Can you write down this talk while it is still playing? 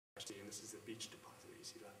and this is the beach deposit that you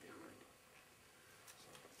see left behind. So,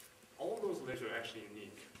 all of those layers are actually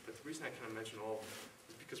unique, but the reason I kind of mention all of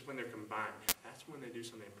them is because when they're combined, that's when they do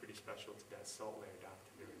something pretty special to that salt layer down at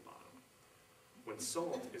the very bottom. When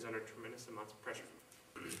salt is under tremendous amounts of pressure,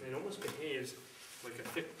 it almost behaves like a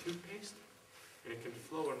thick toothpaste, and it can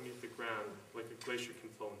flow underneath the ground like a glacier can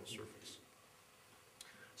flow on the surface.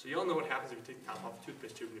 So you all know what happens if you take the top off a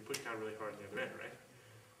toothpaste tube and you push down really hard on the other end, right?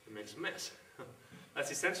 It makes a mess. That's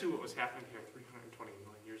essentially what was happening here 320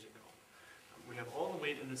 million years ago. We have all the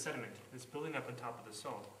weight of the sediment that's building up on top of the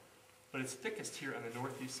salt, but it's thickest here on the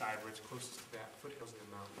northeast side where it's closest to that foothills of the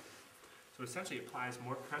mountain. So essentially it applies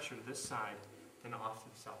more pressure to this side than off to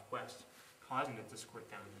the southwest, causing it to squirt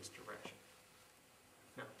down in this direction.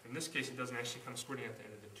 Now, in this case, it doesn't actually come squirting at the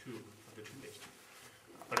end of the tube, of the toothpaste tube,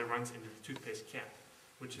 but it runs into the toothpaste cap,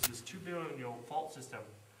 which is this tubular fault system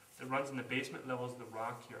that runs in the basement levels of the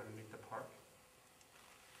rock here underneath the park.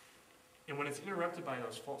 And when it's interrupted by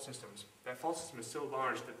those fault systems, that fault system is so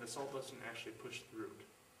large that the salt doesn't actually push through it.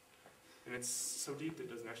 And it's so deep that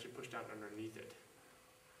it doesn't actually push down underneath it.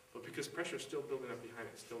 But because pressure is still building up behind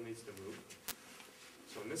it, it still needs to move.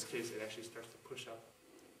 So in this case, it actually starts to push up.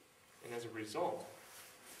 And as a result,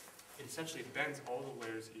 it essentially bends all the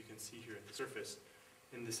layers that you can see here at the surface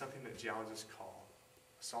into something that geologists call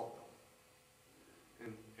a salt dome.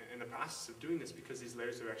 And in the process of doing this, because these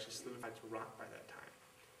layers are actually solidified to rock by that time,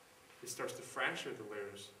 it starts to fracture the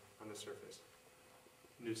layers on the surface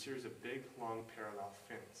into a series of big, long, parallel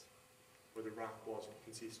fins, where the rock walls you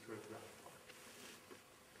can see straight throughout the park.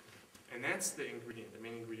 And that's the ingredient, the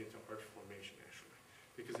main ingredient to arch formation, actually.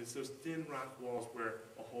 Because it's those thin rock walls where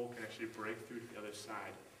a hole can actually break through to the other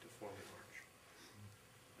side to form an arch.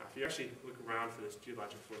 Now, if you actually look around for this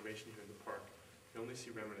geologic formation here in the park, you only see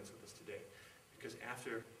remnants of this today. Because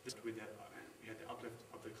after this, we had the uplift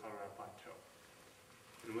of the Colorado Plateau.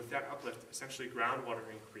 And with that uplift, essentially groundwater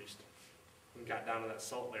increased and got down to that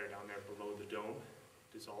salt layer down there below the dome,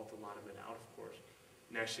 dissolved a lot of it out, of course,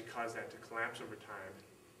 and actually caused that to collapse over time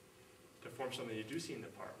to form something you do see in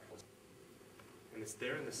the park. And it's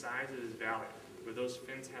there in the sides of this valley where those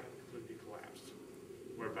fins haven't completely collapsed.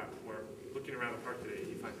 We're looking around the park today,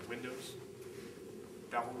 you find the windows,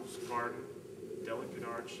 bells, garden, delicate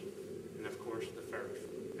arch, and of course the ferry.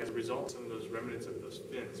 As a result of some of those remnants of those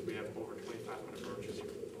fins, we have over 2,500 arches here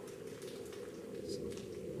in the park. So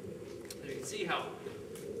you can see how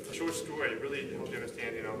a short story really helps you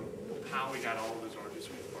understand, how we got all of those arches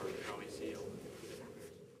from the park and how we see